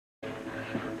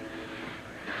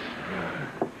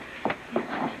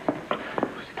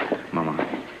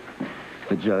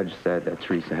judge said that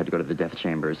Teresa had to go to the death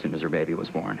chamber as soon as her baby was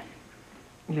born.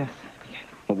 Yes.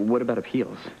 Well, what about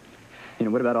appeals? You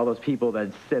know, what about all those people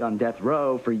that sit on death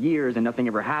row for years and nothing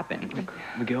ever happens?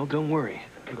 Miguel, don't worry.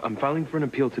 I'm filing for an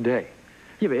appeal today.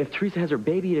 Yeah, but if Teresa has her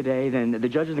baby today, then the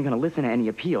judge isn't going to listen to any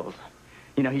appeals.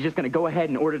 You know, he's just going to go ahead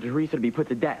and order Teresa to be put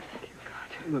to death.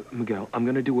 Look, Miguel, I'm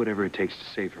going to do whatever it takes to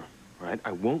save her, all right?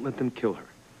 I won't let them kill her.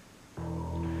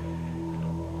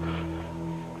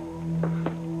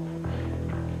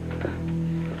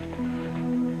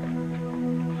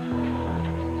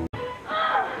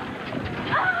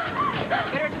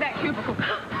 Get her to that cubicle.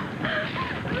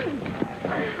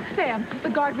 Sam, is the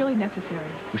guard really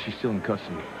necessary? Well, she's still in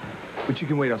custody. But you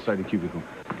can wait outside the cubicle.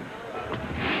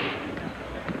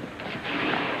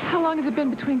 How long has it been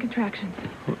between contractions?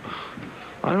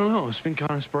 I don't know. It's been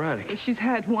kind of sporadic. She's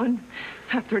had one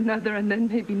after another, and then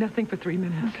maybe nothing for 3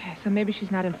 minutes. Okay, so maybe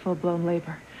she's not in full-blown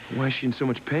labor. Why is she in so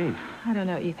much pain? I don't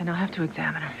know, Ethan. I'll have to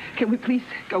examine her. Can we please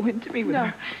go in to me with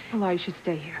her? No, you should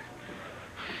stay here.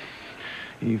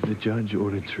 Eve, the judge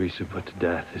ordered Teresa put to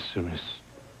death as soon as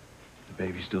the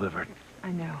baby's delivered.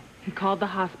 I know. He called the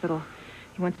hospital.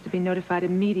 He wants to be notified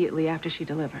immediately after she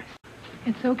delivers.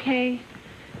 It's okay.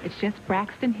 It's just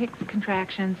Braxton Hicks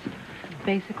contractions.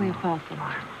 Basically a false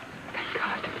alarm. Thank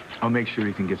God. I'll make sure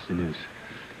Ethan gets the news.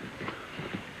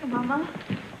 Mama?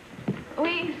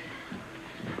 Louise?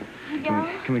 Miguel?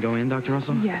 Can we go in, Dr.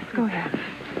 Russell? Yes, go ahead.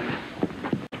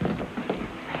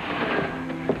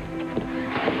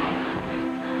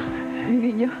 Hey,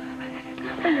 Nina.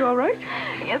 Are you all right?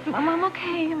 Yes, Mom, I'm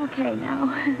okay. I'm okay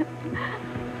now.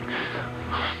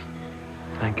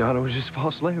 Thank God it was just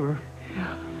false labor.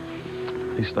 Yeah.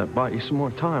 At least that bought you some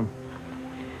more time.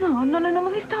 No,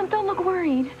 please don't look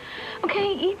worried.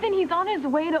 Okay, Ethan, he's on his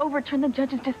way to overturn the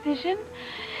judge's decision.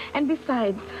 And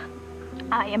besides,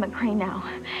 I am a Crane now.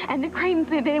 And the Cranes,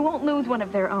 they won't lose one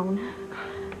of their own.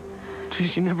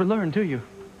 Geez, you never learn, do you?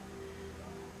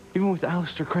 Even with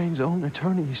Alistair Crane's own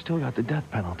attorney, you still got the death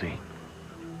penalty.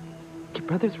 Your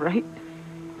brother's right.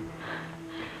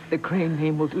 The Crane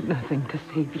name will do nothing to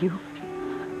save you.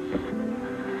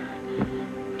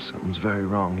 Something's very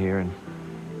wrong here, and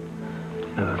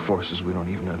there are forces we don't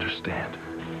even understand.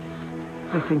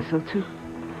 I think so, too.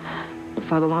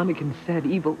 Father Lonigan said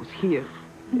evil was here,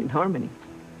 in Harmony.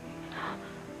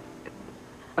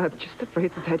 I'm just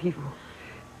afraid that evil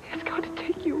is going to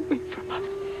take you away from us.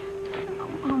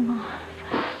 Oh, Mama.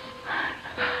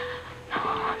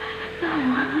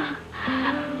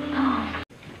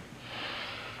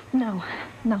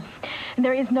 No.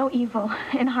 There is no evil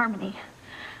in Harmony.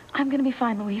 I'm going to be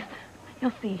fine, Louise.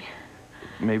 You'll see.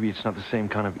 Maybe it's not the same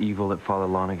kind of evil that Father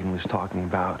Lonigan was talking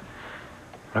about.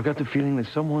 I've got the feeling that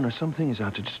someone or something is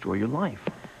out to destroy your life.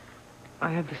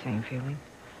 I have the same feeling.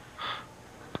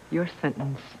 Your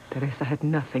sentence, Teresa, had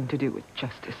nothing to do with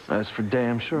justice. That's for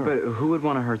damn sure. But who would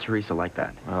want to hurt Teresa like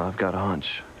that? Well, I've got a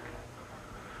hunch.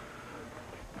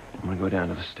 I'm gonna go down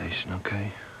to the station,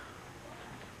 okay?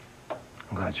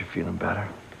 I'm glad you're feeling better.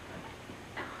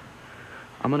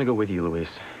 I'm gonna go with you, Luis.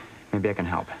 Maybe I can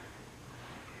help.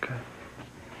 Okay.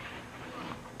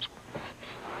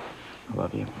 I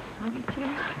love you. Love you, too.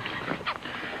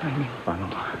 Bye,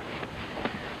 Mama.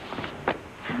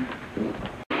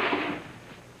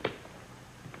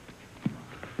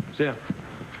 Sam,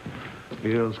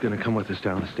 Miguel's gonna come with us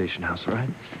down to the station house, all right?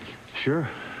 Sure.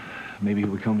 Maybe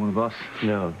he'll become one of us.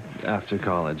 No, after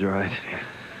college, all right?